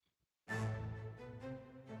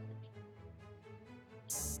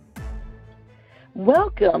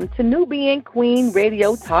Welcome to Nubian Queen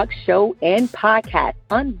Radio Talk Show and Podcast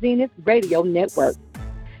on Zenith Radio Network.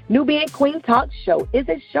 Nubian Queen Talk Show is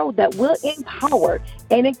a show that will empower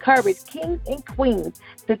and encourage kings and queens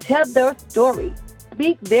to tell their story,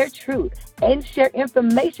 speak their truth, and share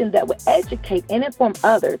information that will educate and inform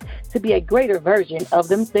others to be a greater version of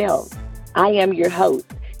themselves. I am your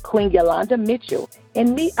host, Queen Yolanda Mitchell,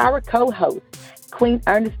 and meet our co-host, Queen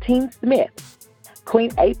Ernestine Smith,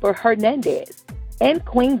 Queen April Hernandez, and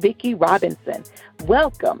Queen Vicki Robinson.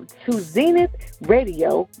 Welcome to Zenith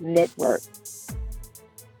Radio Network.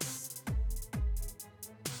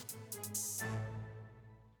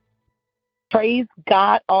 Praise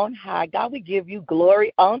God on high. God, we give you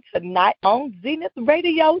glory on tonight on Zenith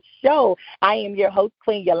Radio Show. I am your host,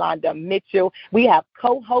 Queen Yolanda Mitchell. We have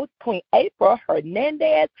co-host Queen April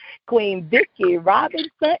Hernandez, Queen Vicki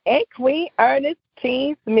Robinson, and Queen Ernestine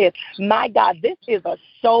Smith. My God, this is a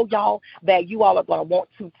show, y'all, that you all are going to want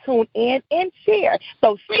to tune in and share.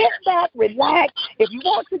 So sit back, relax. If you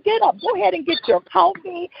want to get up, go ahead and get your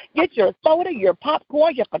coffee, get your soda, your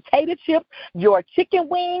popcorn, your potato chips, your chicken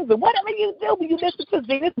wings, and whatever you do when you listen to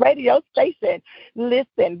Zenith Radio Station.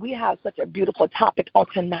 Listen, we have such a beautiful topic on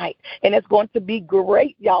tonight, and it's going to be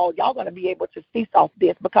great, y'all. Y'all going to be able to feast off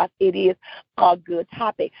this because it is a good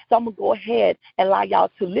topic. So I'm going to go ahead and allow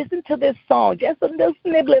y'all to listen to this song, just a little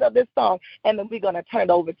snippet of this song, and then we're going to turn it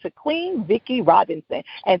over to Queen Vicki Robinson.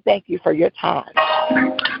 And thank you for your time.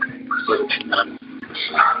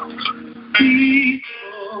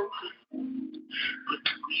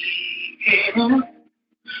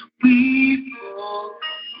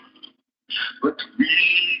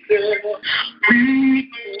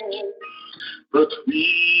 But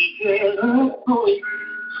we get a voice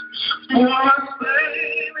for our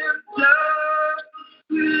pain and just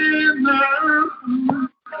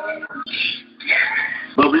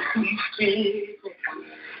but we see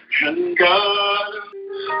and God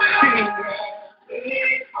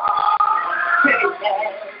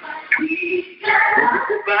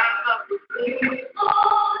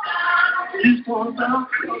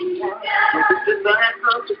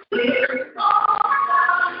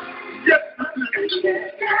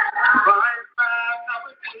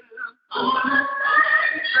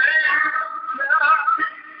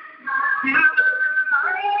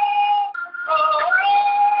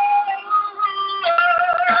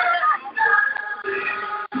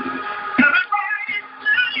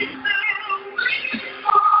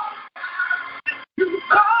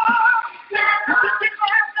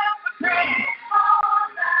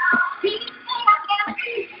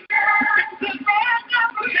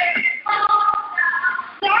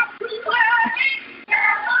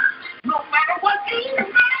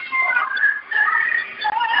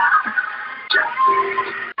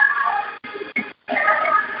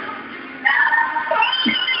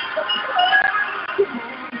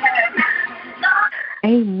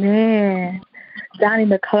Amen. Donnie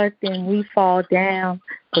McClurkin, we fall down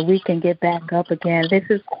so we can get back up again. This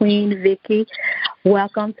is Queen Vicki.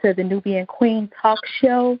 Welcome to the Nubian Queen Talk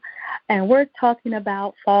Show. And we're talking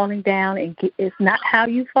about falling down, and it's not how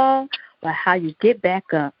you fall, but how you get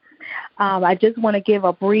back up. I just want to give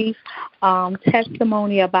a brief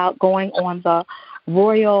testimony about going on the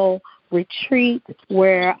Royal Retreat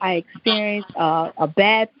where I experienced a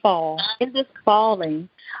bad fall. In this falling,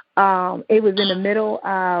 it was in the middle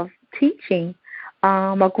of teaching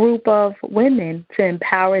a group of women to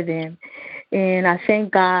empower them. And I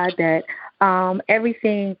thank God that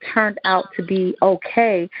everything turned out to be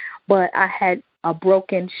okay, but I had a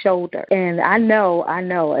broken shoulder. And I know,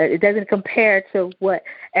 it doesn't compare to what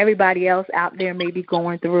everybody else out there may be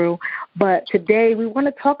going through. But today we want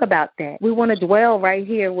to talk about that. We want to dwell right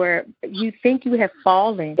here where you think you have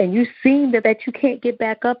fallen and you seem that you can't get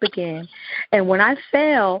back up again. And when I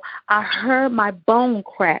fell, I heard my bone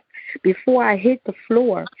crack before I hit the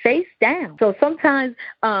floor, face down. So sometimes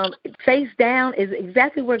face down is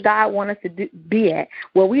exactly where God wants us to be at,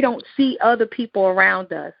 where we don't see other people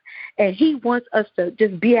around us. And he wants us to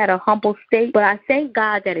just be at a humble state. But I thank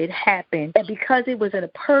God that it happened. And because it was in a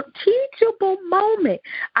teachable moment.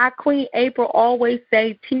 Our Queen April always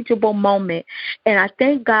say teachable moment. And I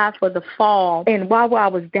thank God for the fall. And while I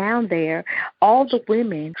was down there, all the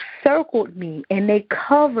women circled me and they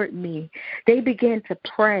covered me. They began to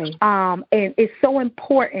pray. And it's so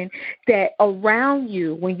important that around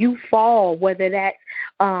you, when you fall, whether that's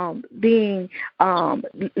being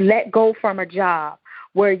let go from a job,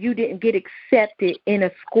 where you didn't get accepted in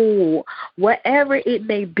a school, whatever it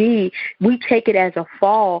may be, we take it as a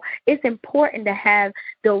fall. It's important to have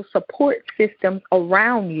those support systems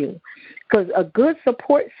around you. Because a good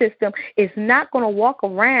support system is not going to walk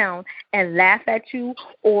around and laugh at you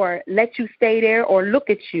or let you stay there or look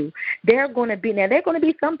at you. There are going to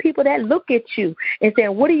be some people that look at you and say,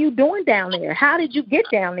 what are you doing down there? How did you get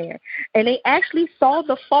down there? And they actually saw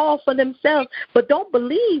the fall for themselves, but don't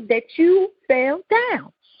believe that you fell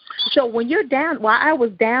down. So when you're down, while I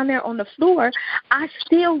was down there on the floor, I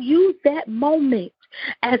still use that moment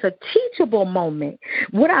as a teachable moment.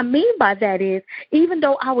 What I mean by that is, even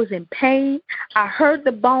though I was in pain, I heard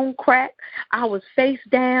the bone crack, I was face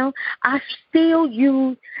down, I still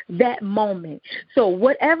use that moment. So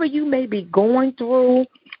whatever you may be going through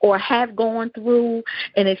or have gone through,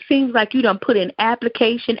 and it seems like you done put in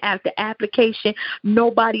application after application,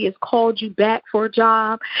 nobody has called you back for a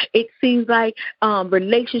job. It seems like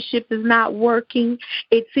relationship is not working.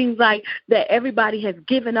 It seems like that everybody has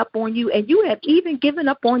given up on you, and you have even given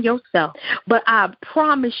up on yourself. But I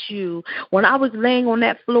promise you, when I was laying on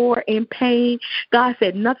that floor in pain, God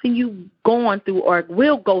said nothing you've gone through or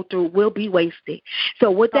will go through will be wasted. So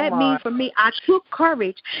what that means for me, I took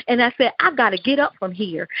courage, and I said, I got to get up from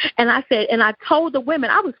here. And I said, and I told the women,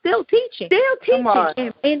 I was still teaching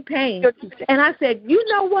in pain. And I said, you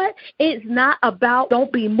know what? It's not about,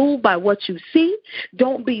 don't be moved by what you see.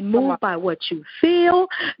 Don't be moved by what you feel.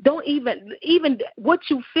 Don't even what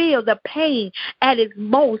you feel, the pain at its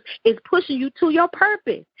most is pushing you to your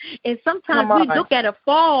purpose. And sometimes we look at a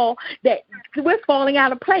fall that we're falling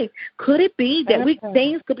out of place. Could it be that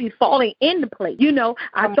things could be falling into place? You know,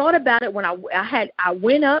 I thought about it when I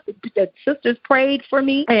went up, the sisters prayed for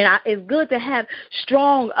me, and it's good to have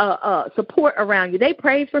strong support around you. They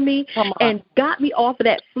prayed for me and got me off of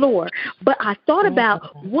that floor. But I thought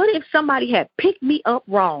about, what if somebody had picked me up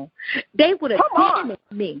wrong? They would have damaged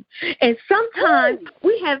me. And sometimes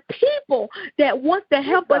we have people that want to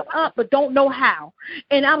help us up but don't know how.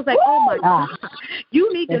 And I was like, oh, my God.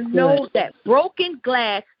 You need to know that broken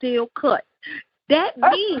glass still cuts. That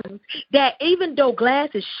means that even though glass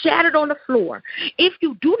is shattered on the floor, if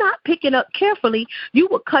you do not pick it up carefully, you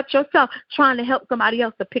will cut yourself trying to help somebody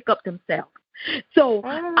else to pick up themselves. So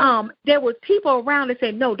there was people around that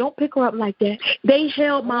said, no, don't pick her up like that. They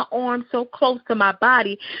held my arm so close to my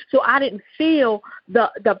body so I didn't feel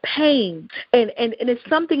the pain. And it's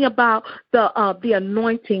something about the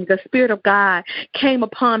anointing, the Spirit of God came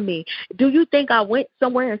upon me. Do you think I went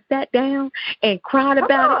somewhere and sat down and cried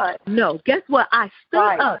about it? No. Guess what? I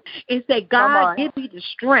stood up and said, God, give me the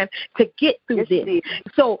strength to get through this.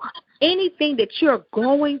 So anything that you're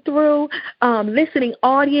going through, listening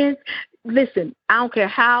audience, listen, I don't care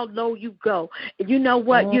how low you go. You know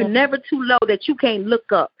what? You're never too low that you can't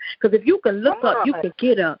look up. Because if you can look up, you can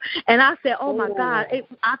get up. And I said, oh, my God,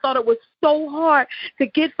 I thought it was so hard to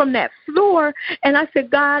get from that floor. And I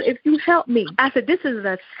said, God, if you help me. I said, this is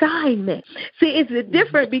an assignment. See, it's the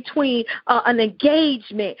difference between an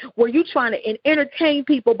engagement where you're trying to entertain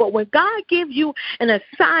people. But when God gives you an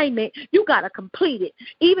assignment, you got to complete it.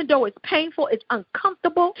 Even though it's painful, it's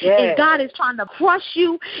uncomfortable, and God is trying to crush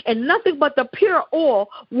you, and nothing but the pure oil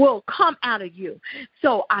will come out of you.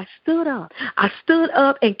 So I stood up. I stood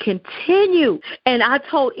up and continued. And I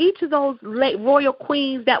told each of those royal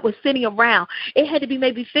queens that was sitting around, it had to be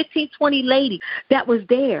maybe 15, 20 ladies that was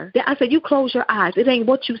there. I said, you close your eyes. It ain't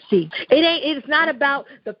what you see. It's not about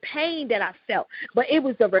the pain that I felt, but it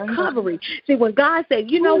was the recovery. See, when God said,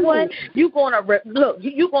 you know what, you're going to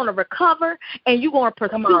you're going to recover and you're going to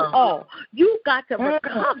pursue all. You got to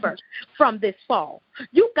recover from this fall.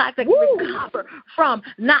 You got to recover from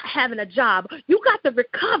not having a job. You got to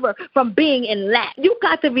recover from being in lack. You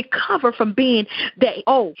got to recover from being that,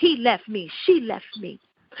 oh, he left me, she left me.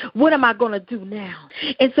 What am I going to do now?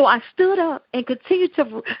 And so I stood up and continued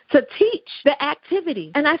to teach the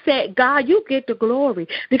activity. And I said, God, you get the glory,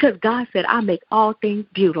 because God said, I make all things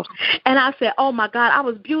beautiful. And I said, oh, my God, I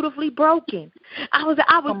was beautifully broken. I was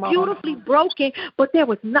beautifully broken, but there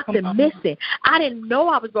was nothing missing. I didn't know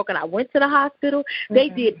I was broken. I went to the hospital. They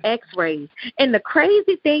did x-rays. And the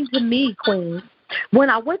crazy thing to me, Queen, when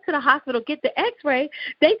I went to the hospital to get the x-ray,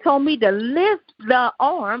 they told me to lift the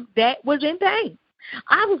arm that was in pain.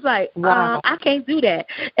 I was like, I can't do that.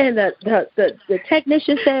 And the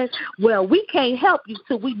technician says, well, we can't help you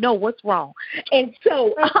till we know what's wrong. And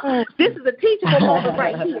so this is a teachable moment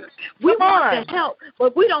right here. We want to help,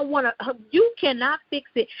 but we don't want to. You cannot fix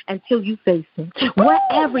it until you face it.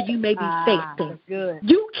 Whatever you may be facing,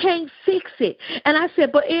 you can't fix it. And I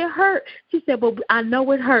said, but it hurt. She said, well, I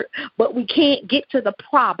know it hurt, but we can't get to the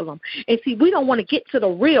problem. And see, we don't want to get to the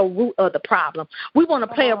real root of the problem. We want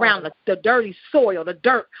to play around the dirty soil soil, the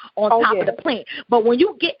dirt on top of the plant. But when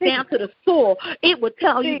you get down to the soil, it will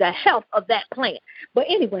tell you the health of that plant. But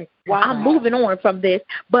anyway, I'm moving on from this.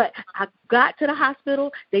 But I got to the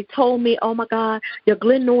hospital. They told me, oh, my God, your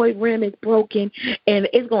glenoid rim is broken, and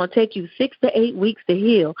it's going to take you 6 to 8 weeks to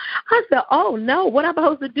heal. I said, oh, no, what am I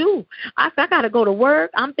supposed to do? I said, I got to go to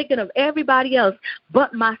work. I'm thinking of everybody else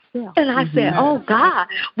but myself. And I said, oh, God,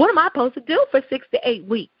 what am I supposed to do for 6 to 8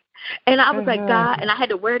 weeks? And I was like, God, and I had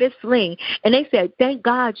to wear this sling. And they said, thank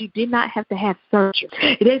God you did not have to have surgery.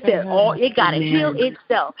 They said, it got to heal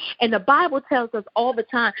itself. And the Bible tells us all the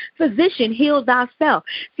time, physician heals ourselves.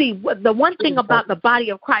 See, the one thing about the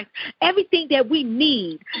body of Christ, everything that we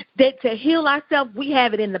need to heal ourselves, we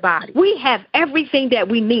have it in the body. We have everything that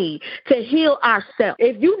we need to heal ourselves.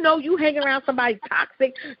 If you know you hang around somebody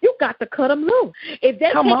toxic, you got to cut them loose. If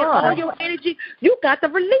they're taking all your energy, you got to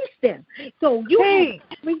release them. So you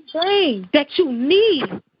have everything that you need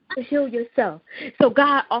to heal yourself. So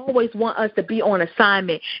God always wants us to be on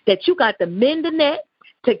assignment, that you got to mend the net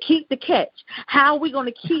to keep the catch. How are we going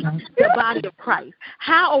to keep the body of Christ?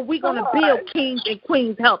 How are we going to build kings and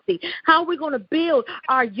queens healthy? How are we going to build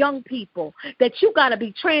our young people? That you got to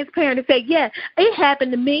be transparent and say, yeah, it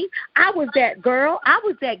happened to me. I was that girl. I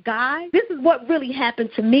was that guy. This is what really happened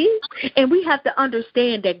to me. And we have to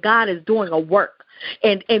understand that God is doing a work.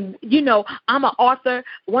 And you know, I'm an author,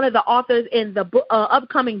 one of the authors in the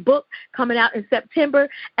upcoming book coming out in September,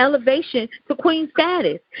 Elevation to Queen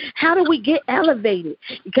Status. How do we get elevated?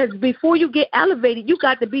 Because before you get elevated, you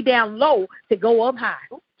got to be down low to go up high.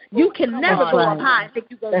 You can never go up high and think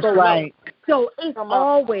you're going to go low. So it's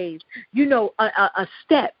always, you know, a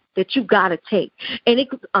step that you got to take. And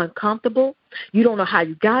it's uncomfortable. You don't know how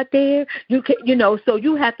you got there. You can, you know, so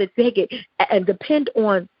you have to take it and depend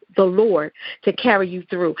on the Lord to carry you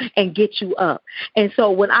through and get you up. And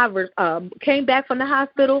so when I came back from the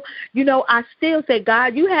hospital, you know, I still said,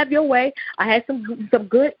 God, you have your way. I had some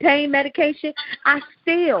good pain medication. I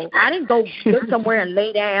didn't go somewhere and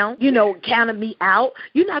lay down, you know, counting me out.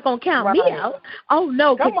 You're not going to count me out. Oh,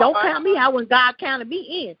 no, don't count me out when God counted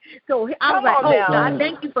me in. So I was like, God,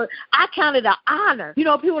 thank you I counted an honor. You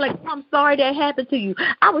know, people were like, I'm sorry that happened to you.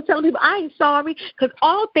 I was telling people, I ain't sorry, because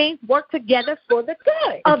all things work together for the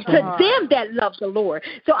good to them that love the Lord.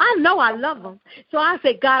 So I know I love them. So I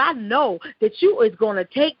said, God, I know that you is going to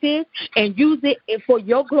take this and use it for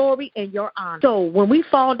your glory and your honor. So when we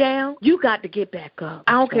fall down, you got to get back up.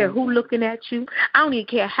 I don't care who looking at you. I don't even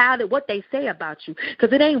care what they say about you,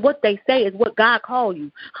 because it ain't what they say, it's what God called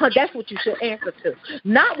you. That's what you should answer to.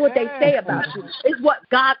 Not what they say about you. It's what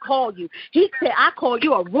God called you. He said, I call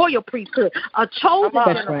you a royal priesthood, a chosen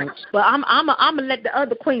generation. Right. But I'm going to let the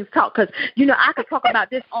other queens talk, because, you know, I could talk about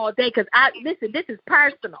this all day, because listen, this is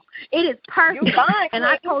personal. It is personal. And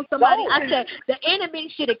I told somebody, I said, the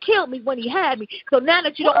enemy should have killed me when he had me. So now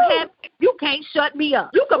that you don't have me, you can't shut me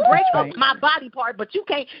up. You can break up my body part, but you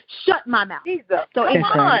can't shut my mouth. Jesus. So come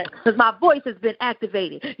on, because my voice has been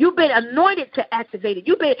activated. You've been anointed to activate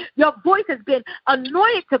it. Your voice has been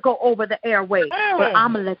anointed to go over the airways. But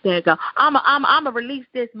I'm gonna let that go. I'm gonna release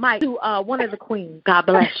this mic to one of the queens. God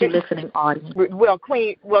bless you, listening audience. Well,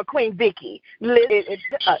 Queen Vicky,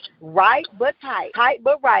 it's right but tight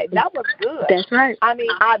but right. That was good. That's right. I mean,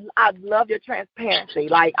 I love your transparency.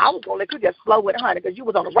 Like, I was gonna let you just flow with it, honey, because you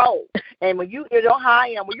was on the road. And when you know how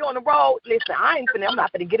I am, when you're on the road, listen, I'm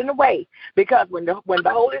not gonna get in the way, because when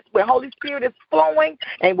Holy Spirit is flowing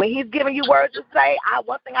and when He's giving you words to say,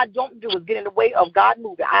 one thing I don't do is get in the way of God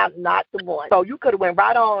moving. I am not the one. So you could have went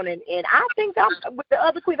right on, and I think with the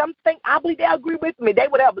other queens, I believe they agree with me. They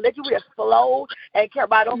would have let you just flow and care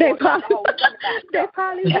about them. They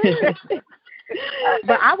probably would.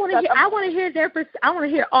 But I want to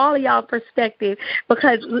hear all of y'all perspective,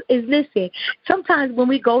 because listen, sometimes when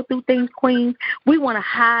we go through things, queens, we want to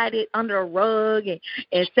hide it under a rug and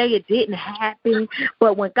say it didn't happen.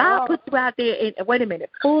 But when God puts you out there, and wait a minute,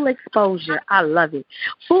 full exposure, I love it.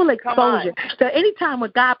 Full exposure. So anytime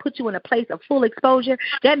when God puts you in a place of full exposure,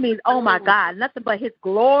 that means, oh my God, nothing but His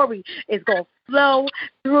glory is going to flow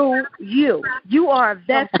through you. You are a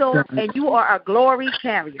vessel and you are a glory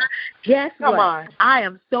carrier. Guess what? I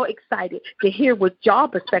am so excited to hear what y'all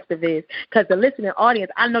perspective is, because the listening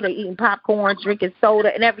audience, I know they're eating popcorn, drinking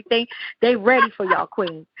soda and everything. They ready for y'all,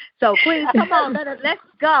 queens. So queens, come on, let's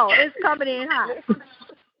go. It's coming in hot.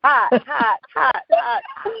 Hot.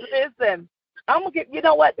 Listen, I'm gonna get. You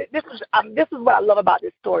know what? This is what I love about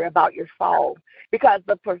this story about your fall, because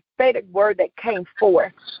the prophetic word that came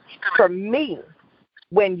forth for me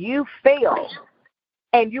when you fell,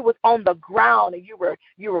 and you was on the ground and you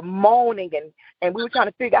were moaning, and we were trying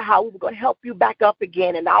to figure out how we were going to help you back up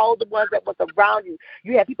again, and all the ones that was around you.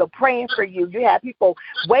 You had people praying for you. You had people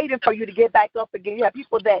waiting for you to get back up again. You had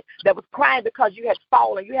people that was crying because you had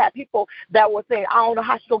fallen. You had people that were saying, I don't know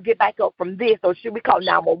how she's going to get back up from this, or should we call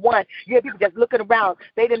 911? You had people just looking around.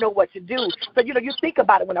 They didn't know what to do. So, you think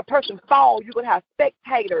about it. When a person falls, you're going to have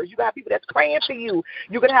spectators. You're going to have people that's praying for you.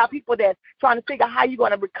 You're going to have people that's trying to figure out how you're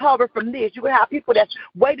going to recover from this. You're going to have people that's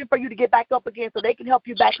waiting for you to get back up again so they can help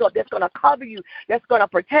you back up. That's going to cover you. That's going to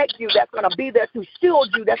protect you. That's going to be there to shield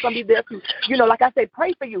you. That's going to be there to, like I say,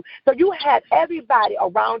 pray for you. So you had everybody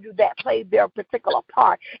around you that played their particular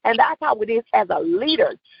part. And that's how it is as a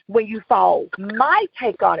leader when you fall. My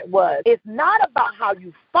take on it was, it's not about how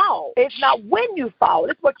you fall. It's not when you fall.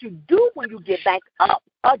 It's what you do when you get back up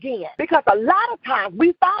again. Because a lot of times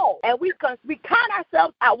we fall and we count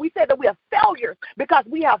ourselves out. We say that we are failures because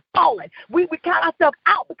we have fallen. We count ourselves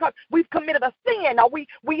out because we've committed a sin, or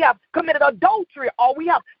we have committed adultery, or we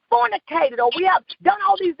have fornicated, or we have done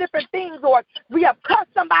all these different things, or we have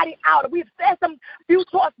cussed somebody out, or we've said some few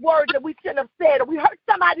choice words that we shouldn't have said, or we hurt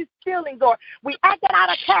somebody's feelings, or we acted out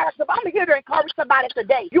of character. But I'm here to encourage somebody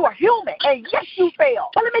today. You are human, and yes, you fail.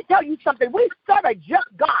 But let me tell you something. We serve a just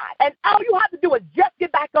God, and all you have to do is just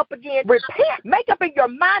get back up again, repent, make up in your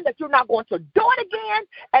mind that you're not going to do it again,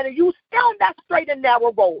 and you stay on that straight and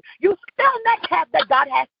narrow road. You stay on that path that God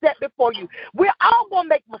has set before you. We're all going to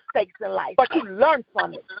make mistakes in life, but you learn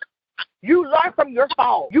from it. You learn from your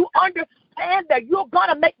fall. You understand that you're going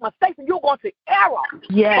to make mistakes and you're going to error.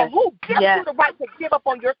 Yes. So who gives you the right to give up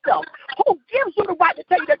on yourself? Who gives you the right to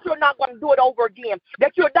tell you that you're not going to do it over again,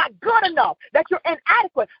 that you're not good enough, that you're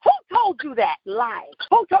inadequate? Who told you that? Lies.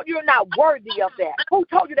 Who told you you're not worthy of that? Who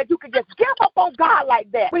told you that you can just give up on God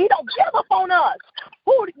like that? But he don't give up on us.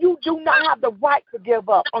 You do not have the right to give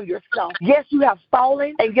up on yourself. Yes, you have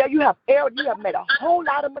fallen, and yeah, you have erred. You have made a whole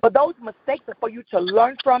lot of mistakes, but those mistakes are for you to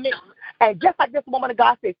learn from it. And just like this woman of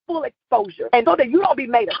God said, full exposure. And so that you don't be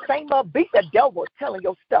made ashamed of, beat the devil telling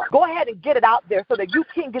your stuff. Go ahead and get it out there so that you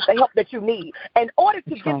can get the help that you need. In order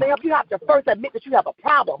to get the help, you have to first admit that you have a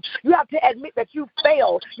problem. You have to admit that you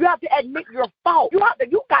failed. You have to admit your fault. You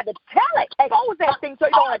got to tell it. Expose that thing so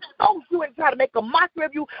it don't expose you and try to make a mockery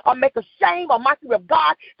of you, or make a shame or mockery of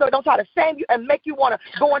God, so it don't try to shame you and make you want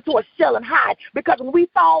to go into a shell and hide. Because when we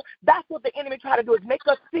fall, that's what the enemy try to do, is make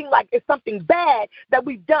us seem like it's something bad that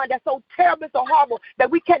we've done that's so terrible, so horrible, that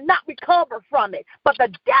we cannot recover from it. But the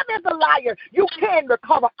devil is a liar. You can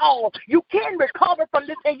recover all. You can recover from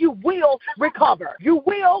this, and you will recover. You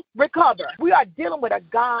will recover. We are dealing with a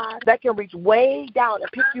God that can reach way down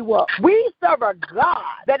and pick you up. We serve a God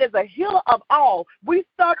that is a healer of all. We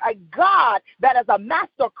serve a God that is a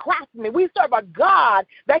master craftsman. We serve a God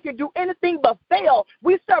that can do anything but fail.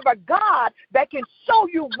 We serve a God that can show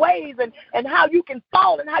you ways and how you can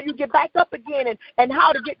fall and how you get back up again, and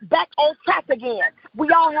how to get back on track again. We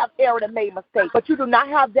all have erred and made mistakes, but you do not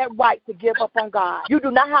have that right to give up on God. You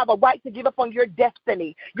do not have a right to give up on your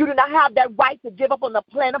destiny. You do not have that right to give up on the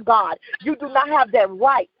plan of God. You do not have that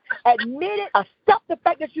right. Admit it, accept the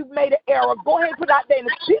fact that you've made an error. Go ahead and put it out there. And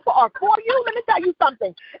if people are for you, let me tell you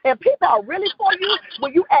something. If people are really for you,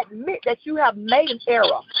 when you admit that you have made an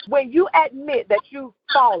error, when you admit that you've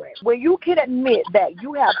fallen, when you can admit that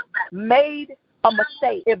you have made a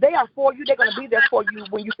mistake, if they are for you, they're going to be there for you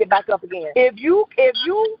when you get back up again. If you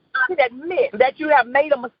can admit that you have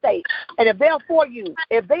made a mistake, and if they are for you,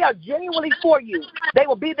 if they are genuinely for you, they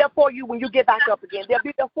will be there for you when you get back up again. They'll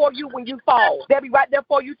be there for you when you fall. They'll be right there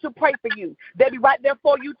for you to pray for you. They'll be right there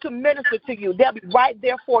for you to minister to you. They'll be right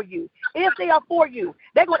there for you. If they are for you,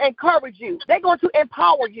 they're going to encourage you. They're going to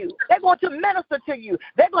empower you. They're going to minister to you.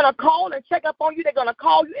 They're going to call and check up on you. They're going to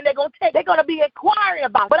call you, and they're going to be inquiring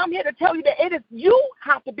about it. But I'm here to tell you that it is you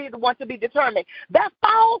have to be the one to be determined. That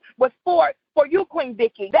fall was for you, Queen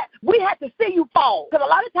Vicki, that we had to see you fall. Because a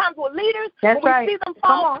lot of times with leaders, when we see them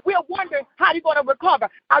fall, we're wondering how you're going to recover.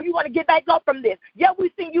 How you going to get back up from this? Yeah,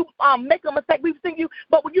 we've seen you make a mistake. We've seen you.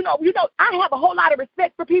 But, I have a whole lot of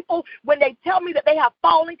respect for people when they tell me that they have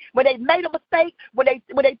fallen, when they made a mistake, when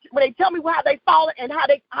they tell me how they fallen and how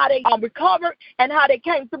they recovered and how they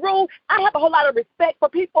came through. I have a whole lot of respect for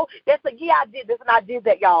people that say, yeah, I did this and I did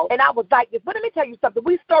that, y'all. And I was like this. But let me tell you something.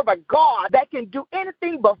 We serve a God that can do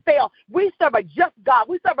anything but fail. We serve a just God.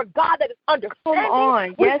 We serve a God that is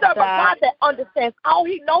understanding. We serve a God that understands all.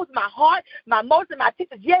 He knows my heart, my motives, my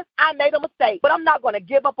teachers. Yes, I made a mistake, but I'm not going to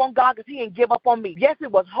give up on God because he didn't give up on me. Yes,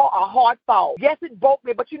 it was a hard fall. Yes, it broke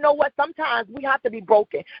me, but you know what? Sometimes we have to be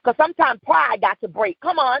broken because sometimes pride got to break.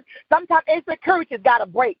 Come on. Sometimes insecurity's got to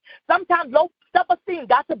break. Sometimes low Self-esteem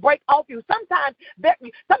got to break off you. Sometimes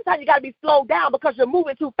you got to be slowed down because you're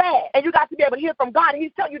moving too fast, and you got to be able to hear from God, and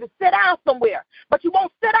He's telling you to sit down somewhere, but you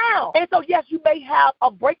won't sit down. And so, yes, you may have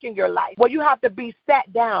a break in your life where you have to be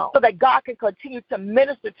sat down so that God can continue to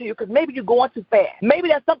minister to you, because maybe you're going too fast. Maybe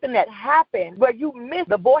there's something that happened where you missed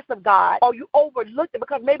the voice of God, or you overlooked it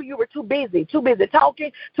because maybe you were too busy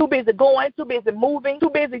talking, too busy going, too busy moving, too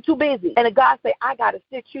busy. And God say, I got to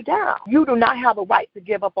sit you down. You do not have a right to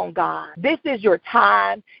give up on God. This is your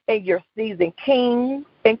time and your season, kings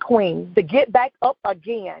and queens, to get back up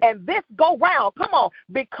again. And this go round, come on,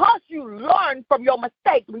 because you learned from your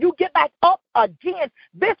mistakes, when you get back up again,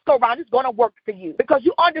 this go round is going to work for you because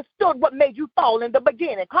you understood what made you fall in the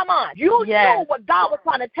beginning. Come on. You knew what God was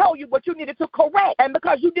trying to tell you, what you needed to correct. And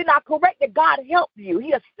because you did not correct it, God helped you.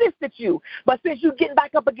 He assisted you. But since you getting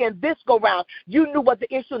back up again this go round, you knew what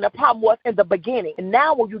the issue and the problem was in the beginning. And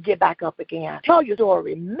now when you get back up again, tell your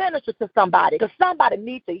story, minister to somebody, because somebody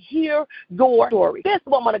needs to hear your story. This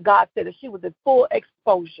woman of God said that she was in full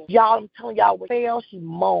exposure. Y'all, I'm telling y'all, when she fell, she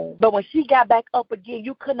moaned. But when she got back up again,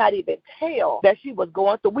 you could not even tell that she was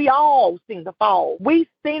going through. We all seen the fall. We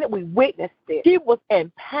seen it. We witnessed it. She was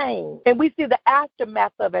in pain. And we see the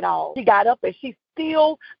aftermath of it all. She got up and she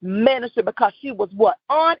still ministered because she was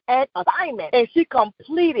on an assignment. And she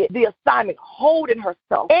completed the assignment holding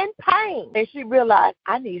herself in pain. And she realized,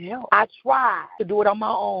 I need help. I tried to do it on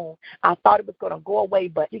my own. I thought it was going to go away,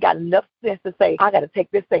 but she got enough sense to say, I got to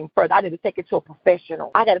take this thing further. I need to take it to a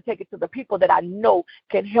professional. I got to take it to the people that I know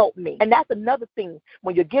can help me. And that's another thing.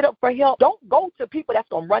 When you get up for help, don't go to people that's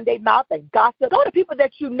going to run their mouth and gossip. Go to people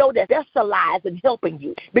that you know that specialize in helping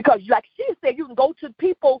you. Because like she said, you can go to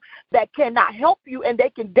people that cannot help you and they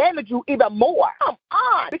can damage you even more. Come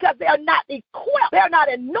on. Because they're not equipped. They're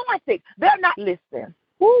not anointed. They're not, listen.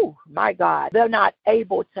 Ooh, my God. They're not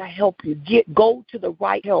able to help you. Go to the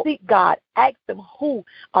right help. Seek God. Ask them, who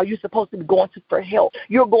are you supposed to be going to for help?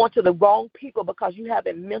 You're going to the wrong people because you're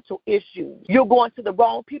having mental issues. You're going to the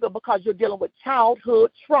wrong people because you're dealing with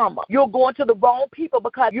childhood trauma. You're going to the wrong people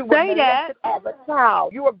because you were molested as a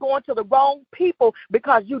child. You are going to the wrong people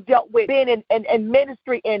because you dealt with being in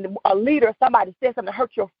ministry and a leader. Somebody said something to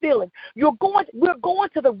hurt your feelings. We're going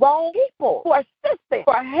to the wrong people for assistance,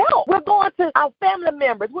 for help. We're going to our family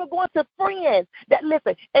members. We're going to friends that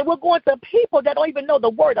listen. And we're going to people that don't even know the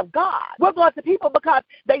word of God. We're going to people because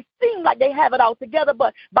they seem like they have it all together,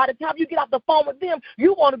 but by the time you get off the phone with them,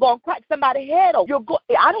 you want to go and crack somebody's head open.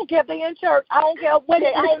 I don't care if they're in church. I don't care where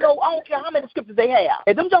they. I don't care how many scriptures they have.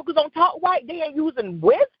 If them jokers don't talk right, they ain't using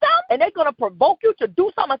wisdom, and they're gonna provoke you to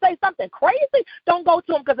do something, say something crazy. Don't go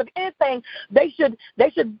to them, because if anything, they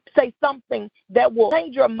should say something that will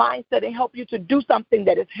change your mindset and help you to do something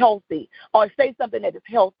that is healthy, or say something that is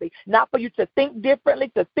healthy. Not for you to think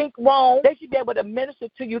differently, to think wrong. They should be able to minister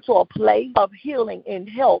to you to a place of healing and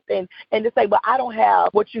health, and to say, well, I don't have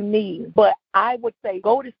what you need. But I would say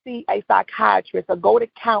go to see a psychiatrist or go to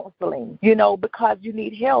counseling, because you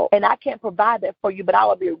need help. And I can't provide that for you, but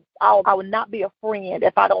I would not be a friend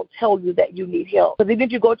if I don't tell you that you need help. Because even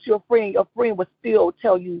if you go to your friend will still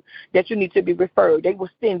tell you that you need to be referred. They will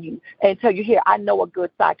send you and tell you, here, I know a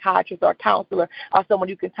good psychiatrist or a counselor or someone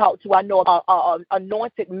you can talk to. I know an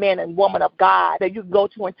anointed man and woman of God that you can go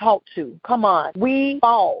to and talk to. Come on. We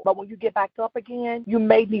fall, but when you get back up again, you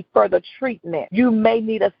may need further treatment. You may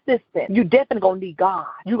need assistance. You definitely going to need God.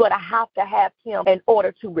 You're going to have Him in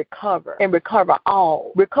order to recover and recover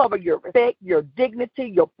all. Recover your respect, your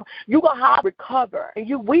dignity, you're going to have to recover, and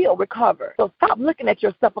you will recover. So stop looking at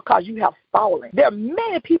yourself because you have fallen. There are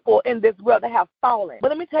many people in this world that have fallen. But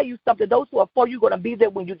let me tell you something. Those who are for you are going to be there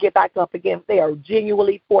when you get back up again. They are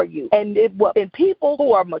genuinely for you. And people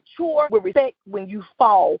who are mature will respect when you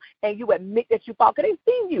fall and you admit that you fall, because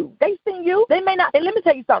they've seen you. They've seen you. They may not, and let me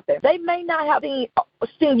tell you something. They may not have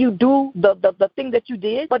seen you do the thing that you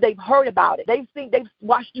did, but they've heard about it. They've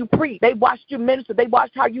watched you preach. They watched you minister. They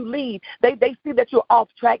watched how you lead. They see that you're off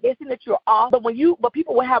track. They see that you're off. But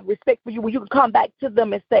people will have respect for you when you can come back to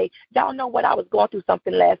them and say, y'all know what, I was going through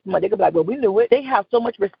something last month. They could be like, well, we knew it. They have so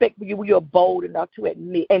much respect for you when you're bold enough to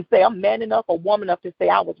admit and say, I'm man enough or woman enough to say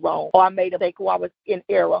I was wrong, or I made a mistake, or I was in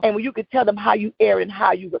error. And when you can tell them how you erred and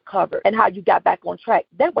how you recovered and how you got back on track,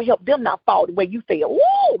 that will help them not fall the way you fell.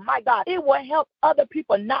 Oh, my God. It will help other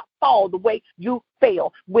people not fall the way you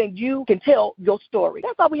fail when you can tell your story.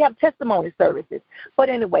 That's why we have testimony services. But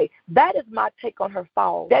anyway, that is my take on her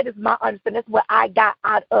fall. That is my understanding. That's what I got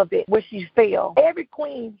out of it, where she fell. Every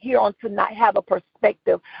queen here on tonight have a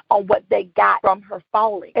perspective on what they got from her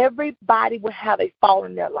falling. Everybody will have a fall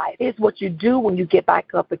in their life. It's what you do when you get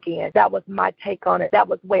back up again. That was my take on it. That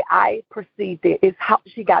was the way I perceived it, is how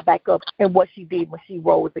she got back up and what she did when she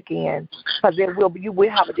rose again. Because you will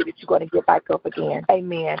have a day that you're going to get back up again.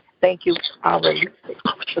 Amen. Thank you. I'll release it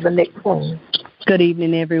for the next queen. Good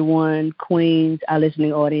evening, everyone. Queens, our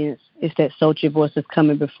listening audience. It's that sultry voice that's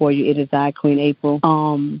coming before you. It is I, Queen April.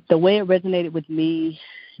 The way it resonated with me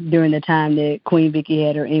during the time that Queen Vicky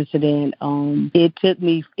had her incident, it took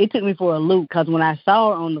me for a loop, because when I saw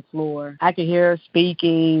her on the floor, I could hear her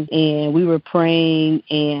speaking, and we were praying,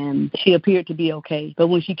 and she appeared to be okay. But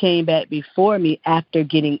when she came back before me after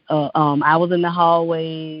getting up, I was in the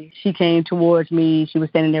hallway. She came towards me. She was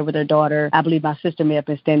standing there with her daughter. I believe my sister may have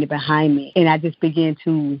been standing behind me, and I began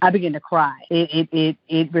to cry.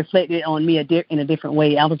 It reflected on me in a different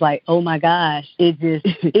way. I was like, oh my gosh, it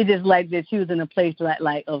just like that she was in a place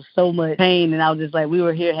like of so much pain, and I was just like, we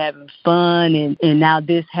were here having fun, and now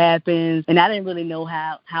this happens, and I didn't really know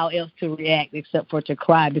how else to react except for to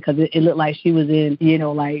cry, because it looked like she was in,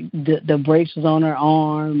 like the brace was on her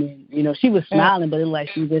arm, and she was smiling, but it looked like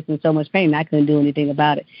she was just in so much pain, and I couldn't do anything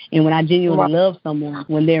about it. And when I genuinely love someone,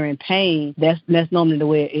 when they're in pain, that's normally the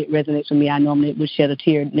way it resonates with me. I normally would shed a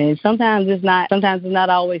tear, and sometimes it's not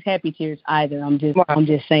always happy tears either. I'm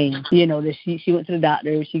just saying, that she went to the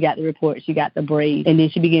doctor, she got the report, she got the brace, and then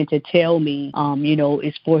she began to tell me,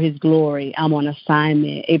 it's for his glory. I'm on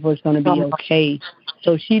assignment. April's going to be okay.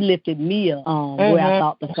 So she lifted me up, where I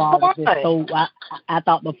thought the fall was just so. I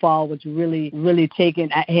thought the fall was really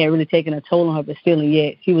taking a toll on her, but still, and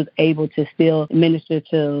yet she was able to still minister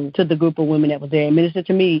to the group of women that was there, and minister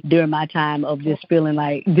to me during my time of just feeling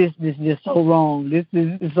like this is just so wrong. This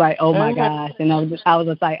is like, oh my gosh, and I was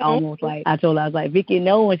just like almost like, I told her, I was like, Vicky,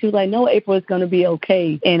 no, and she was like, no, April, it's going to be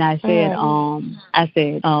okay. And I said, oh,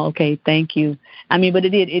 okay, thank you. I mean, but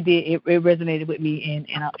it resonated with me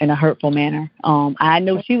in a hurtful manner. I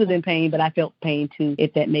know she was in pain, but I felt pain too,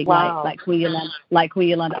 if that makes sense. Like Queen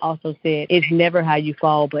Yolanda also said, it's never how you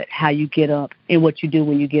fall, but how you get up and what you do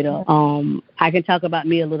when you get up. I can talk about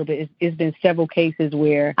me a little bit. It's been several cases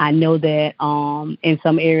where I know that in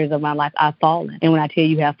some areas of my life I've fallen. And when I tell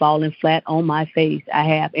you I've fallen flat on my face, I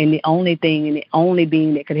have. And the only thing and the only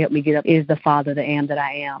being that could help me get up is the Father, that am that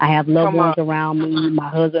I am. I have loved ones around me, my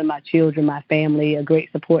husband, my children, my family, a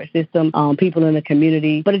great support system, people in the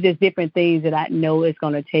community. But it's just different things that I know it's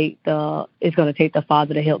going to take the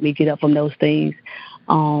Father to help me get up from those things.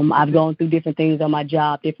 I've gone through different things on my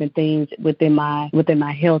job, different things within my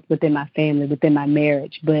health, within my family, within my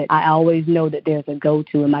marriage. But I always know that there's a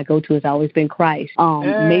go-to, and my go-to has always been Christ.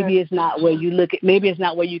 Maybe it's not where you look at. Maybe it's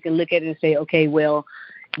not where you can look at it and say, okay, well,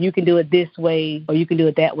 you can do it this way or you can do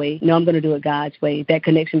it that way. No, I'm going to do it God's way. That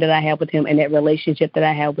connection that I have with him and that relationship that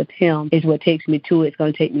I have with him is what takes me to it. It's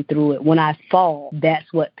going to take me through it. When I fall,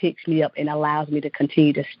 that's what picks me up and allows me to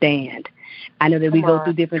continue to stand. I know that we go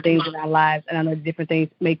through different things in our lives, and I know different things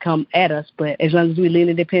may come at us, but as long as we lean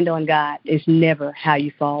and depend on God, it's never how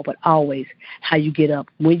you fall, but always how you get up.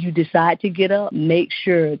 When you decide to get up, make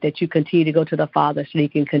sure that you continue to go to the Father so he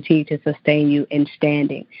can continue to sustain you in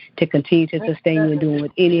standing, to continue to sustain you in doing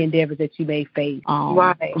with any endeavors that you may face.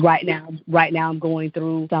 Right now I'm going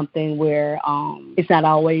through something where it's not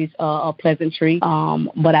always a pleasantry,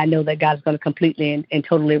 but I know that God's going to completely and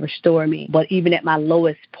totally restore me. But even at my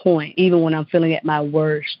lowest point, even when I'm feeling at my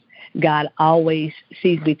worst, God always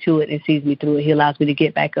sees me to it and sees me through it. He allows me to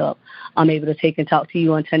get back up. I'm able to take and talk to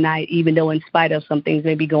you on tonight, even though in spite of some things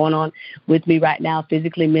may be going on with me right now,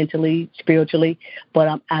 physically, mentally, spiritually,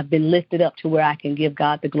 but I've been lifted up to where I can give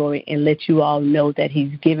God the glory and let you all know that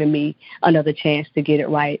he's given me another chance to get it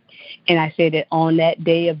right. And I say that on that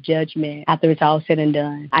day of judgment, after it's all said and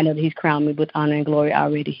done, I know that he's crowned me with honor and glory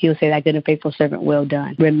already. He'll say, that good and faithful servant, well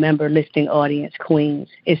done. Remember, listening audience, queens,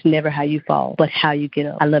 it's never how you fall, but how you get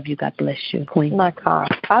up. I love you. God bless you, Queen. My God.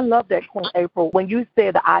 I love that, Queen April. When you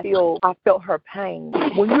said that I felt her pain.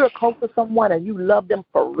 When you're close to someone and you love them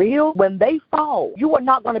for real, when they fall, you are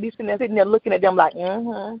not going to be sitting there looking at them like,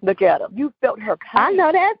 look at them. You felt her pain. I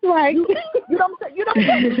know that's right. You know what I'm saying? You know what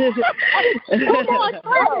I'm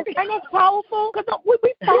saying? And it's powerful because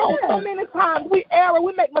we fall so many times. We err,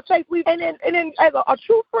 we make mistakes. And then as a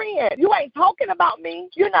true friend, you ain't talking about me.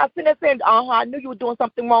 You're not sitting there saying, I knew you were doing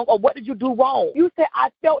something wrong, or what did you do wrong? You said, I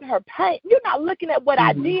felt her her pain. You're not looking at what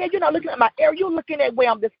I did. You're not looking at my area. You're looking at where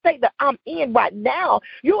I'm, the state that I'm in right now.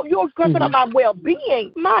 You're concerned about my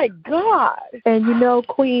well-being. My God. And you know,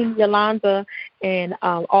 Queen Yolanda and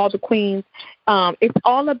all the queens, it's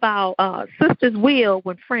all about sisters will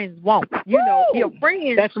when friends won't. You know, your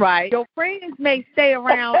friends. That's right. Your friends may stay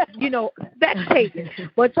around, spectating,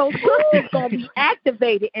 but your sister's gonna be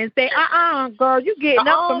activated and say, girl, you getting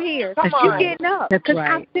up from here. You getting up because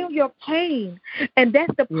I feel your pain, and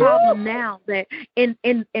that's the problem now. That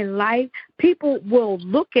in life, people will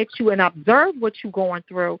look at you and observe what you're going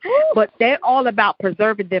through, but they're all about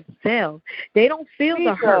preserving themselves. They don't feel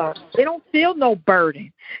the hurt. They don't feel no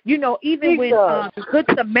burden. Even when the Good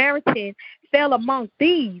Samaritan fell among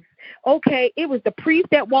thieves, okay, it was the priest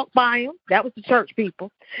that walked by him. That was the church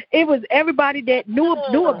people. It was everybody that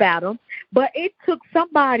knew about him. But it took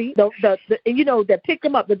somebody, that picked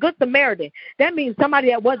him up, the Good Samaritan. That means somebody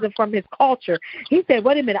that wasn't from his culture. He said,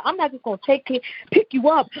 wait a minute, I'm not just going to pick you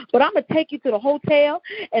up, but I'm going to take you to the hotel,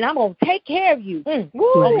 and I'm going to take care of you. Okay,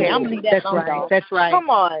 I'm going to leave that alone. That's right. Come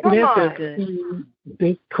on.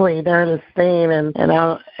 Big Queen Ernestine, and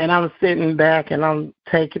I'm sitting back and I'm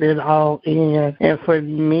taking it all in. And for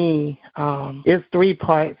me, it's 3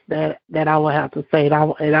 parts that I will have to say,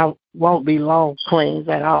 and I won't be long, Queens,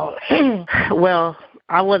 at all. Well,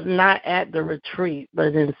 I was not at the retreat,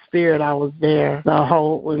 but in spirit I was there the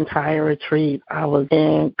whole entire retreat. I was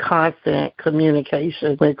in constant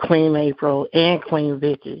communication with Queen April and Queen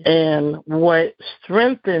Vicky. And what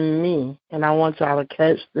strengthened me, and I want y'all to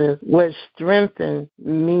catch this, what strengthened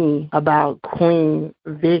me about Queen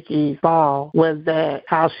Vicky's fall was that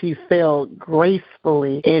how she fell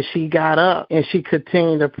gracefully and she got up and she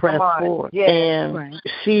continued to press forward. Yeah. And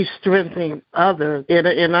she strengthened others.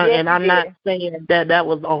 And I'm not saying that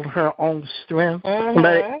was on her own strength,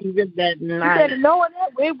 but even that night, knowing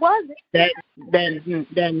that it wasn't.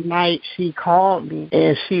 That night she called me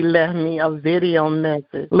and she left me a video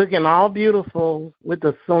message looking all beautiful with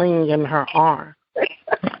the sling in her arm.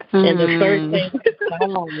 And the third thing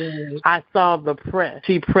I saw the press.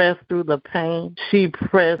 She pressed through the pain. She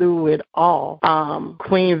pressed through it all.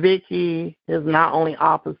 Queen Vicky is not only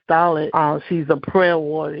apostolic, she's a prayer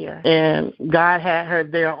warrior. And God had her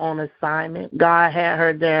there on assignment. God had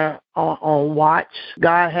her there on watch.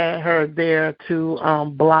 God had her there to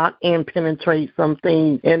block and penetrate some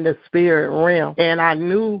things in the spirit realm. And I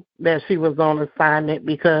knew that she was on assignment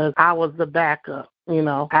because I was the backup.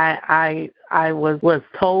 I was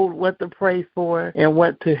told what to pray for and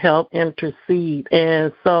what to help intercede.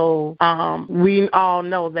 And so we all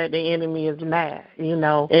know that the enemy is mad,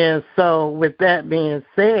 And so with that being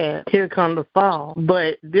said, here come the fall.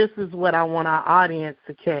 But this is what I want our audience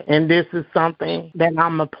to catch. And this is something that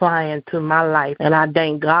I'm applying to my life. And I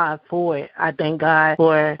thank God for it. I thank God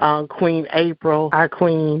for Queen April, our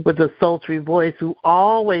queen with a sultry voice, who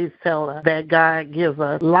always tell us that God gives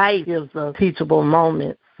us life, gives us teachable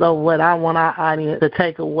moments. So what I want our audience to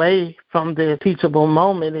take away from this teachable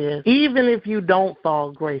moment is, even if you don't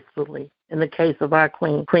fall gracefully, in the case of our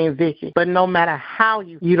Queen Vicky, but no matter how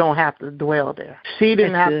you don't have to dwell there. She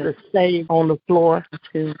didn't have to stay on the floor.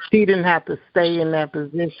 She didn't have to stay in that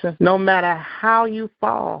position. No matter how you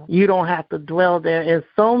fall, you don't have to dwell there. And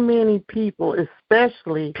so many people,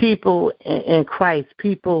 especially people in Christ,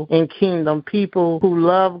 people in kingdom, people who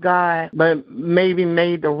love God but maybe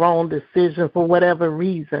made the wrong decision for whatever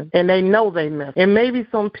reason, and they know they messed up. And maybe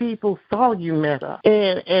some people saw you mess up.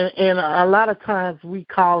 And a lot of times we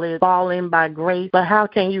call it falling by grace, but how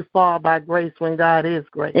can you fall by grace when God is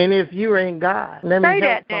grace? And if you're in God, let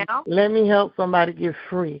me help somebody get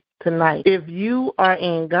free tonight. If you are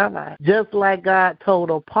in God, just like God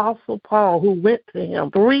told Apostle Paul, who went to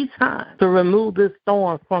him 3 times to remove this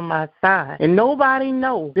thorn from my side, and nobody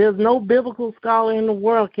knows, there's no biblical scholar in the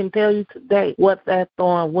world can tell you today what that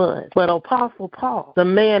thorn was. But Apostle Paul, the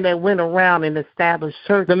man that went around and established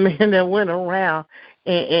church, the man that went around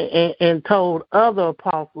and told other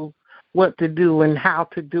apostles what to do and how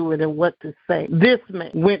to do it and what to say. This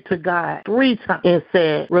man went to God 3 times and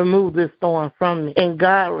said, remove this thorn from me. And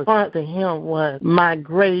God's response to him was, my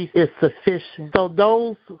grace is sufficient. So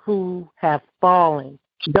those who have fallen,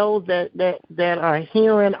 those that are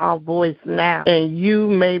hearing our voice now, and you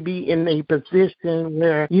may be in a position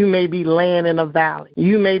where you may be laying in a valley,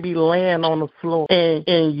 you may be laying on the floor, and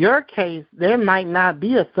in your case, there might not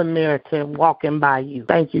be a Samaritan walking by you.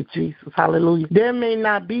 Thank you, Jesus. Hallelujah. There may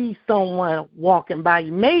not be someone walking by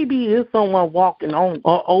you. Maybe it's someone walking on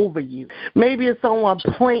or over you. Maybe it's someone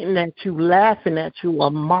pointing at you, laughing at you,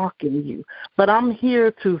 or mocking you. But I'm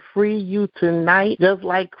here to free you tonight, just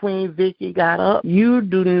like Queen Vicky got up. You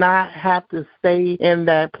do not have to stay in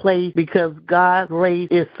that place because God's grace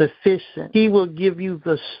is sufficient. He will give you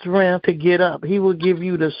the strength to get up. He will give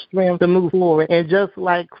you the strength to move forward. And just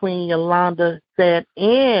like Queen Yolanda said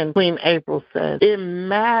and Queen April said, it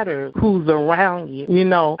matters who's around you. You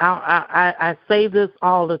know, I say this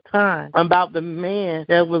all the time about the man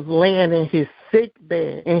that was laying in his sick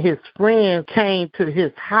bed, and his friends came to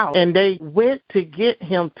his house, and they went to get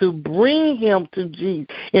him to bring him to Jesus.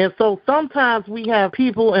 And so sometimes we have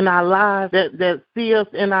people in our lives that see us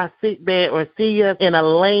in our sick bed or see us in a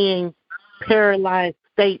laying, paralyzed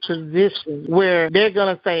state position where they're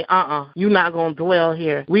going to say, you're not going to dwell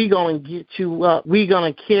here. We're going to get you up. We're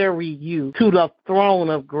going to carry you to the throne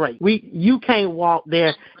of grace. You can't walk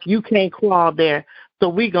there. You can't crawl there. So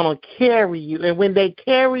we're going to carry you. And when they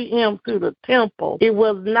carried him to the temple, it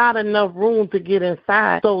was not enough room to get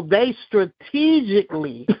inside. So they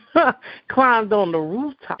strategically climbed on the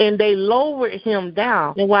rooftop and they lowered him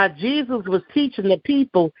down. And while Jesus was teaching the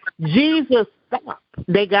people, Jesus stopped.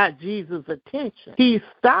 They got Jesus' attention. He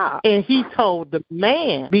stopped and he told the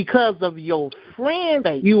man, because of your friend,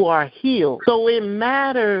 you are healed. So it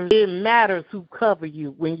matters who cover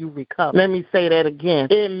you when you recover. Let me say that again.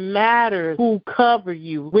 It matters who cover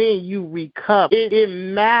you when you recover. It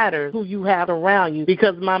matters who you have around you,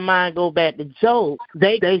 because my mind go back to Job.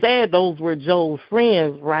 They said those were Job's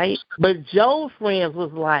friends, right? But Job's friends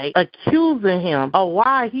was like accusing him of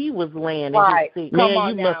why he was laying in his seat.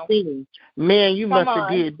 Man, you must see. Man, you must have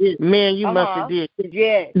did this. Man, you must have did this.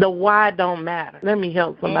 Yes. The why don't matter. Let me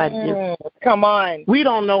help somebody. Come on. We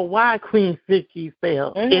don't know why Queen Vicky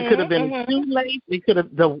fell. It could have been too late. It could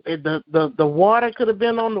have the water could have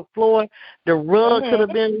been on the floor. The rug could have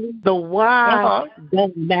been. The why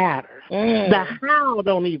don't matter. The how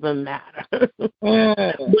don't even matter.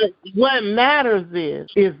 But what matters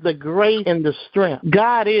is the grace and the strength.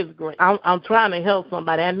 God is great. I'm trying to help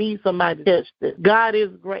somebody. I need somebody to catch this. God is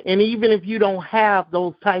great. And even if you don't have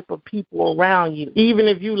those type of people around you, even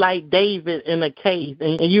if you like David in a cave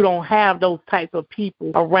and you don't have those type of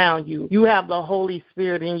people around you, you have the Holy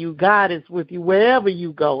Spirit in you. God is with you. Wherever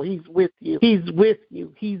you go, he's with you. He's with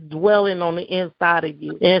you. He's dwelling on the inside of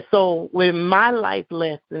you. And so what my life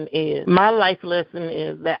lesson is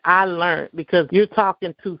that I learned, because you're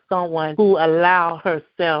talking to someone who allowed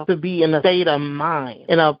herself to be in a state of mind,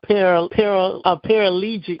 in a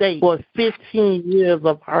paralytic state for 15 years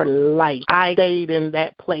of her life. I stayed in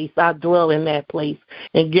that place. I dwell in that place.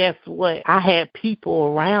 And guess what? I had people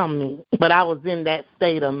around me, but I was in that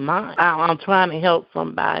state of mind. I'm trying to help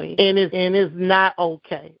somebody. And it's not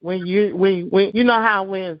okay. When you know how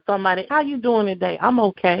when somebody, how you doing today? I'm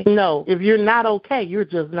okay. No, if you're not okay, you're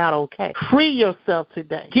just not okay. Free yourself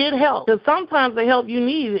today. Get help. Because sometimes the help you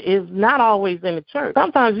need is not always in the church.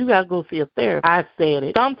 Sometimes you got to go see a therapist. I said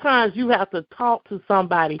it. Sometimes you have to talk to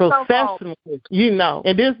somebody professionally, you know.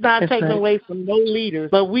 And this not taking away from no leaders,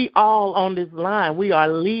 but we all on this line, we are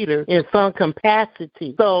leaders in some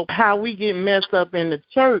capacity. So how we get messed up in the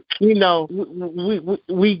church, you know,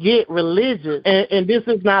 we get religious. And this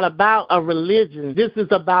is not about a religion. This is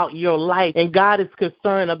about your life. And God is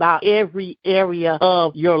concerned about every area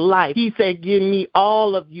of your life. He said, give me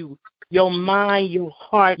all of you. Your mind, your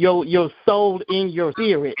heart, your soul, and your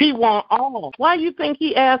spirit. He wants all. Why you think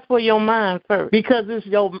he asked for your mind first? Because it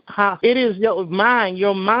is your mind.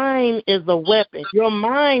 Your mind is a weapon. Your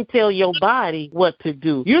mind tell your body what to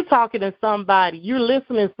do. You're talking to somebody. You're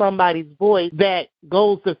listening to somebody's voice that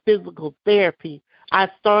goes to physical therapy. I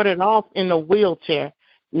started off in a wheelchair,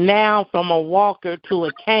 now from a walker to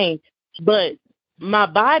a cane, but my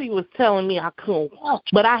body was telling me I couldn't walk,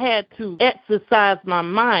 but I had to exercise my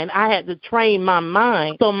mind. I had to train my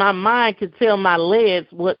mind so my mind could tell my legs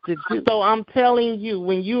what to do. So I'm telling you,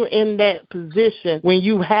 when you're in that position, when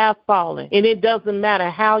you have fallen, and it doesn't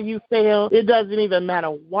matter how you fell, it doesn't even matter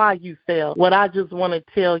why you fell. What I just want to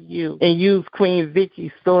tell you and use Queen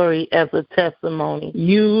Vicky's story as a testimony,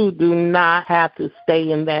 you do not have to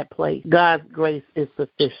stay in that place. God's grace is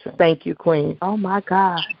sufficient. Thank you, Queen. Oh, my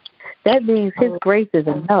God. That means his grace is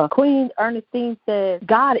enough. Queen Ernestine says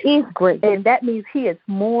God is great, and that means he is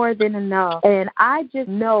more than enough. And I just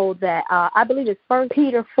know that I believe it's 1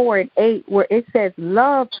 Peter 4:8 where it says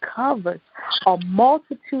love covers a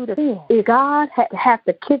multitude of sins. If God has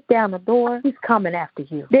to kick down the door, he's coming after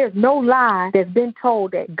you. There's no lie that's been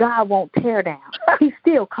told that God won't tear down. He's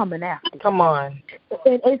still coming after you. Come on.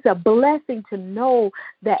 And it's a blessing to know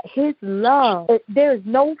that his love, there is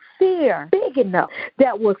no fear big enough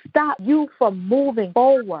that will stop you from moving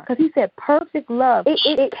forward. Because he said perfect love,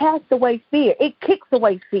 it casts away fear. It kicks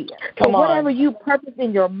away fear. So whatever you purpose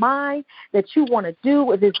in your mind that you want to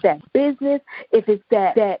do, if it's that business, if it's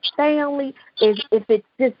that family, if it's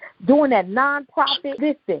just doing that nonprofit,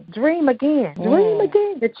 listen, dream again. Dream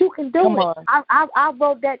again that you can do it. I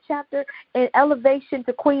wrote that chapter in Elevation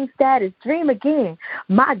to Queen Status. Dream again.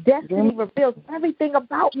 My destiny reveals everything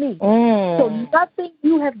about me. So nothing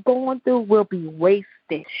you have gone through will be wasted.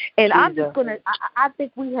 And I'm just going to, I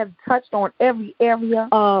think we have touched on every area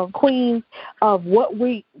of Queens, of what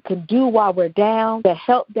we can do while we're down, the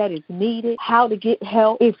help that is needed, how to get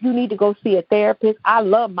help. If you need to go see a therapist, I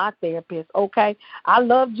love my therapist, okay? I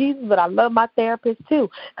love Jesus, but I love my therapist too,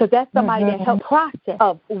 because that's somebody that helps process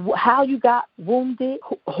of how you got wounded,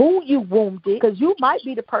 who you wounded, because you might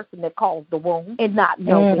be the person that caused the wound and not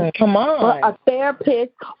know it. But a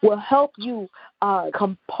therapist will help you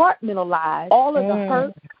compartmentalize all of the hurt,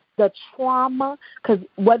 the trauma, because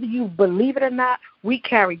whether you believe it or not, we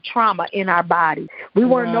carry trauma in our body. We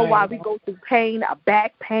want to know why we go through pain, a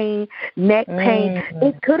back pain, neck pain.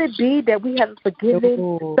 Could it be that we haven't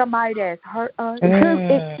forgiven somebody that's hurt us? Could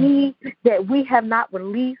it be that we have not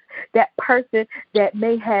released that person that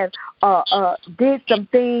may have did some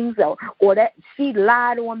things, or that she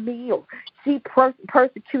lied on me, or she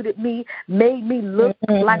persecuted me, made me look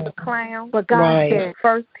like a clown? But God said,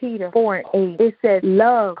 1 Peter 4:8, it says,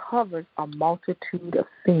 love covers a multitude of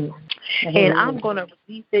sins. And I'm going to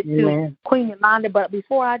release it to Queen Yolanda, but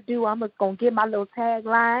before I do, I'm just going to give my little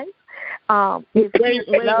tagline. Wait,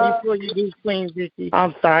 before you do, Queen Vicky,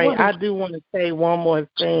 I'm sorry. I do want to say one more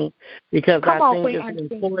thing, because I think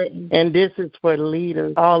it's important, and this is for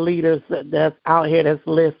leaders, all leaders that's out here that's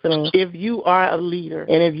listening. If you are a leader,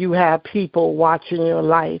 and if you have people watching your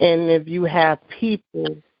life, and if you have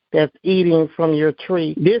people that's eating from your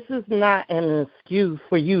tree, this is not an excuse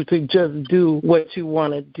for you to just do what you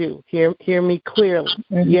want to do. Hear me clearly.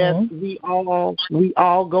 Yes, we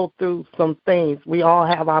all go through some things. We all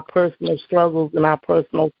have our personal struggles and our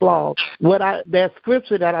personal flaws. That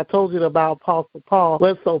scripture that I told you about Apostle Paul,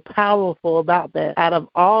 what's so powerful about that, out of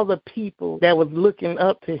all the people that was looking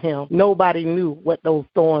up to him, nobody knew what those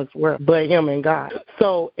thorns were but him and God.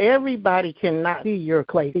 So everybody cannot see your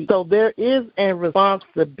clay. So there is a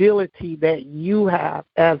responsibility that you have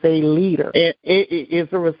as a leader. It is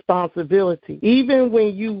a responsibility. Even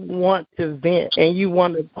when you want to vent and you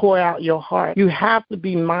want to pour out your heart, you have to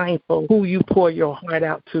be mindful who you pour your heart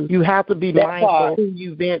out to. You have to be mindful who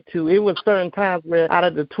you vent to. It was certain times where out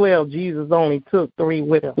of the 12, Jesus only took 3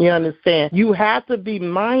 with him. You understand? You have to be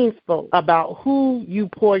mindful about who you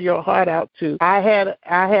pour your heart out to. I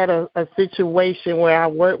had a situation where I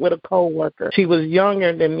worked with a coworker. She was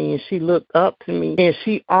younger than me, and she looked up to me, and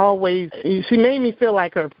she made me feel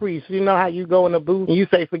like her priest. You know how you go in the booth and you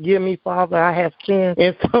say, forgive me, Father, I have sinned.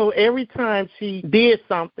 And so every time she did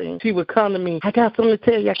something, she would come to me, I got something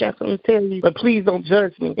to tell you, but please don't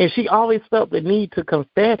judge me. And she always felt the need to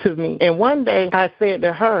confess to me. And one day I said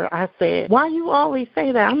to her, why you always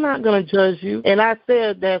say that? I'm not going to judge you. And I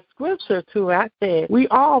said that scripture to her. I said, we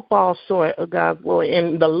all fall short of God's glory.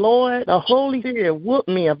 And the Lord, the Holy Spirit, whooped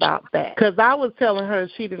me about that, because I was telling her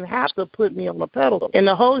she didn't have to put me on a pedestal. And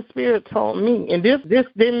the Holy Spirit told me, and this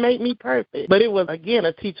didn't make me perfect, but it was, again,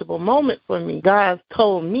 a teachable moment for me. God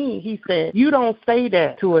told me, he said, you don't say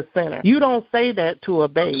that to a sinner. You don't say that to a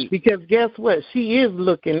babe, because guess what? She is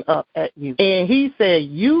looking up at you. And he said,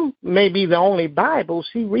 you may be the only Bible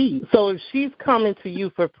she reads. So if she's coming to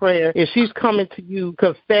you for prayer, if she's coming to you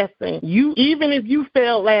confessing, even if you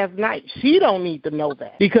failed last night, she don't need to know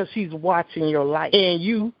that, because she's watching your life. And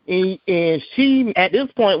she, at this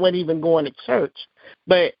point, wasn't even going to church.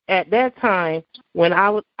 But at that time, when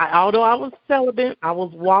although I was celibate, I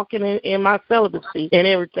was walking in my celibacy and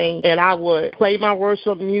everything, and I would play my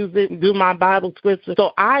worship music, do my Bible scripture.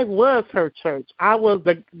 So I was her church. I was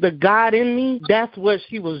the God in me. That's what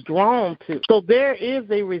she was drawn to. So there is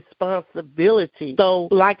a responsibility. So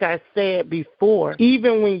like I said before,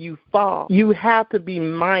 even when you fall, you have to be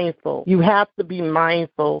mindful. You have to be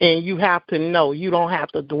mindful, and you have to know. You don't have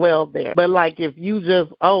to dwell there. But like if you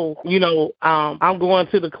just, I'm going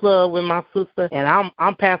to the club with my sister, and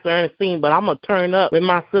I'm Pastor Ernestine, but I'm gonna turn up with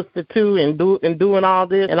my sister too, and doing all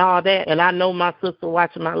this and all that. And I know my sister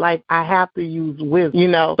watching my life. I have to use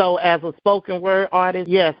wisdom, So as a spoken word artist,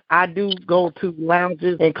 yes, I do go to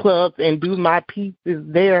lounges and clubs and do my pieces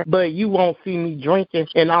there, but you won't see me drinking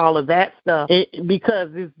and all of that stuff because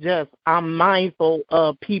it's just I'm mindful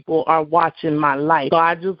of people are watching my life. So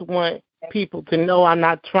I just want people to know. I'm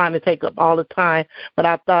not trying to take up all the time, but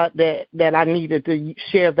I thought that I needed to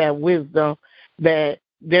share that wisdom, that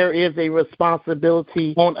there is a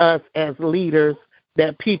responsibility on us as leaders,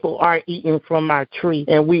 that people are eating from our tree,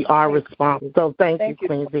 and we are responsible. So thank you,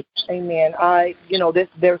 Queen Vicky. Amen.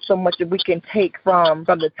 There's so much that we can take from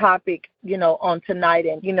the topic, on tonight,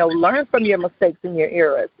 and, learn from your mistakes and your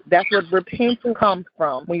errors. That's what repentance comes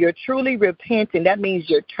from. When you're truly repenting, that means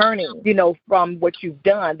you're turning, from what you've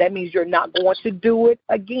done. That means you're not going to do it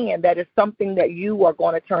again. That is something that you are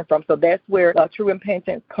going to turn from. So that's where true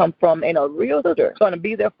repentance comes from, and a real leader is going to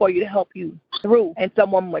be there for you to help you through, and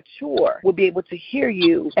someone mature will be able to hear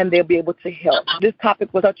you, and they'll be able to help. This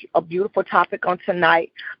topic was such a beautiful topic on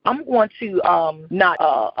tonight. I'm going to not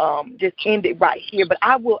just end it right here, but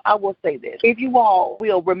I will say this. If you all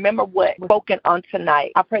will remember what was spoken on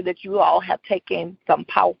tonight, I pray that you all have taken some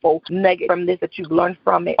powerful nuggets from this, that you've learned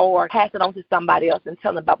from it, or pass it on to somebody else and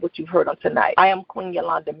tell them about what you've heard on tonight. I am Queen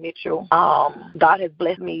Yolanda Mitchell. God has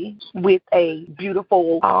blessed me with a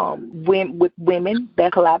beautiful with women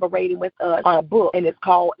that collaborating with us on a book, and it's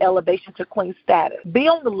called Elevation to Queen Status. Be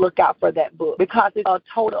on the lookout for that book, because it's a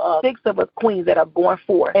total of 6 of us queens that are going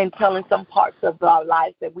forth and telling some parts of our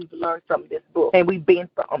lives that we've learned from this book. And we've been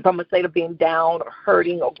from a state of being down or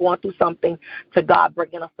hurting or going through something to God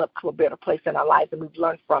bringing us up to a better place in our lives, and we've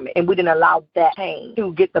learned from it. And we didn't allow that pain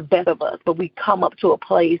to get the best of us, but we come up to a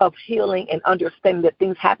place of healing and understanding that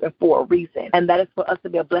things happen for a reason, and that is for us to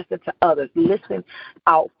be a blessing to others. Listen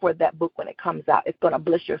out for that book when it comes out. It's going to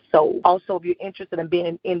bless your soul. Also, if you're interested in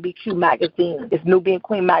being in NBQ magazine, it's New Being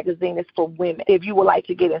Queen magazine. It's for women. If you would like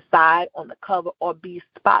to get inside on the cover or be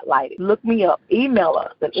spotlighted, look me up. Email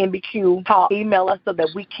us at NBQ Talk. Email us so that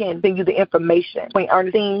we can send you the information. Queen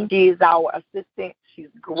Ernestine, she is our assistant. She's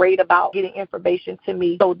great about getting information to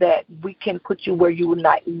me so that we can put you where you would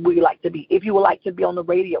like to be. If you would like to be on the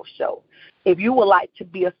radio show, if you would like to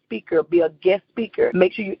be a speaker, be a guest speaker,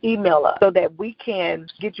 make sure you email us so that we can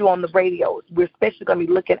get you on the radios. We're especially going to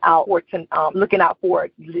be looking out for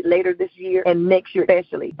it later this year and next year,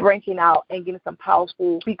 especially branching out and getting some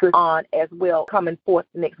powerful speakers on as well coming forth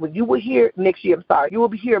next week. You will hear You will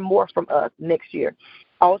be hearing more from us next year.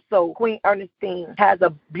 Also, Queen Ernestine has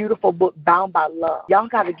a beautiful book, Bound by Love. Y'all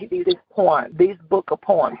got to get these book of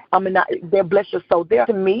poems. They bless your soul.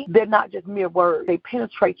 To me, they're not just mere words. They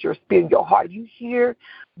penetrate your spirit, your heart. You hear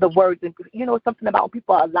the words, and something about when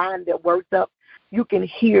people are lining their words up. You can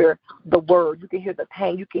hear the word. You can hear the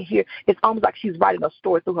pain. You can hear. It's almost like she's writing a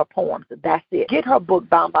story through her poems. That's it. Get her book,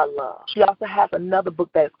 Bound by Love. She also has another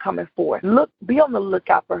book that is coming forth. Be on the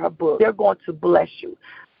lookout for her book. They're going to bless you.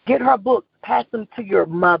 Get her book. Pass them to your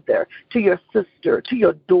mother, to your sister, to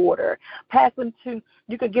your daughter.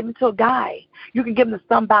 You can give them to a guy. You can give them to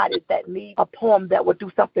somebody that needs a poem that will do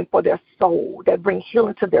something for their soul, that brings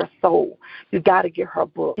healing to their soul. You got to get her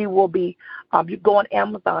book. She will be, you go on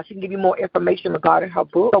Amazon. She can give you more information regarding her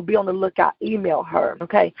book. So be on the lookout. Email her,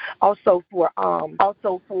 okay? Also for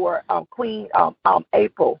Queen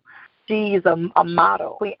April. She's a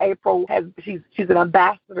model. Queen April she's an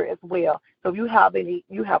ambassador as well. So if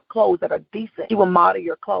you have clothes that are decent, she will model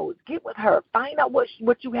your clothes. Get with her. Find out what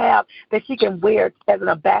you have that she can wear as an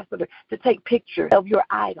ambassador to take pictures of your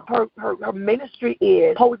item. Her ministry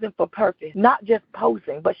is posing for purpose, not just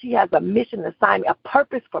posing, but she has a mission assignment, a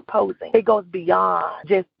purpose for posing. It goes beyond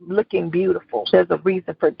just looking beautiful. There's a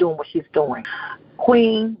reason for doing what she's doing.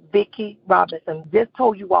 Queen Vicky Robinson just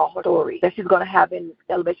told you all her story that she's going to have in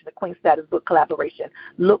Elevation to Queen Status book collaboration.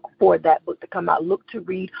 Look for that book to come out. Look to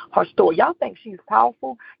read her story. Y'all think she's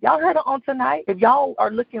powerful? Y'all heard her on tonight? If y'all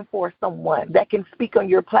are looking for someone that can speak on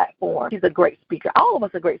your platform, she's a great speaker. All of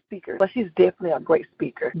us are great speakers, but she's definitely a great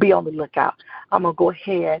speaker. Be on the lookout. I'm going to go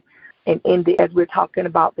ahead and end it as we're talking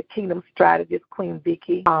about the Kingdom Strategist, Queen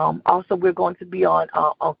Vicky. Also, we're going to be on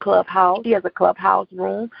Clubhouse. She has a Clubhouse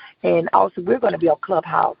room, and also we're going to be on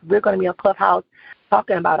Clubhouse. We're going to be on Clubhouse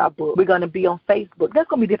talking about our book. We're going to be on Facebook. There's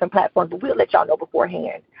going to be different platforms, but we'll let y'all know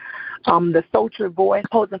beforehand. The Sultry Voice,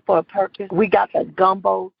 Posing for a Purpose. We got the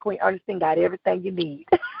gumbo. Queen Ernestine got everything you need.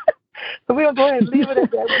 So we're going to go ahead and leave it at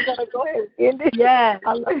that. We're going to go ahead and end it. Yeah.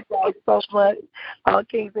 I love you all so much.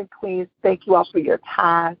 Kings and queens, thank you all for your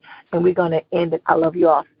time. And we're going to end it. I love you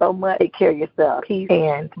all so much. Take care of yourself. Peace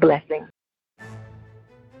and blessings.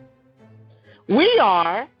 We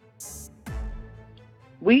are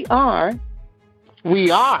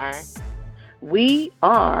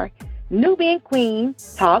Nubian Queen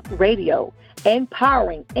Talk Radio,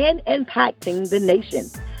 empowering and impacting the nation.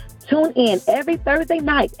 Tune in every Thursday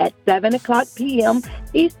night at 7 o'clock p.m.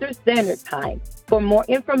 Eastern Standard Time. For more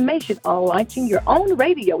information on launching your own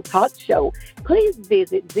radio talk show, please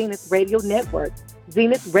visit Zenith Radio Network,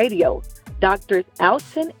 Zenith Radio, Drs.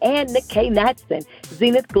 Alton and Nikkei Natson,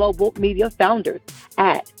 Zenith Global Media founders,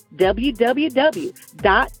 at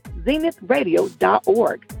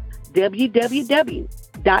www.zenithradio.org,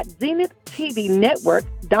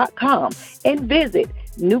 www.zenithtvnetwork.com, and visit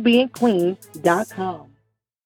newbeingqueens.com.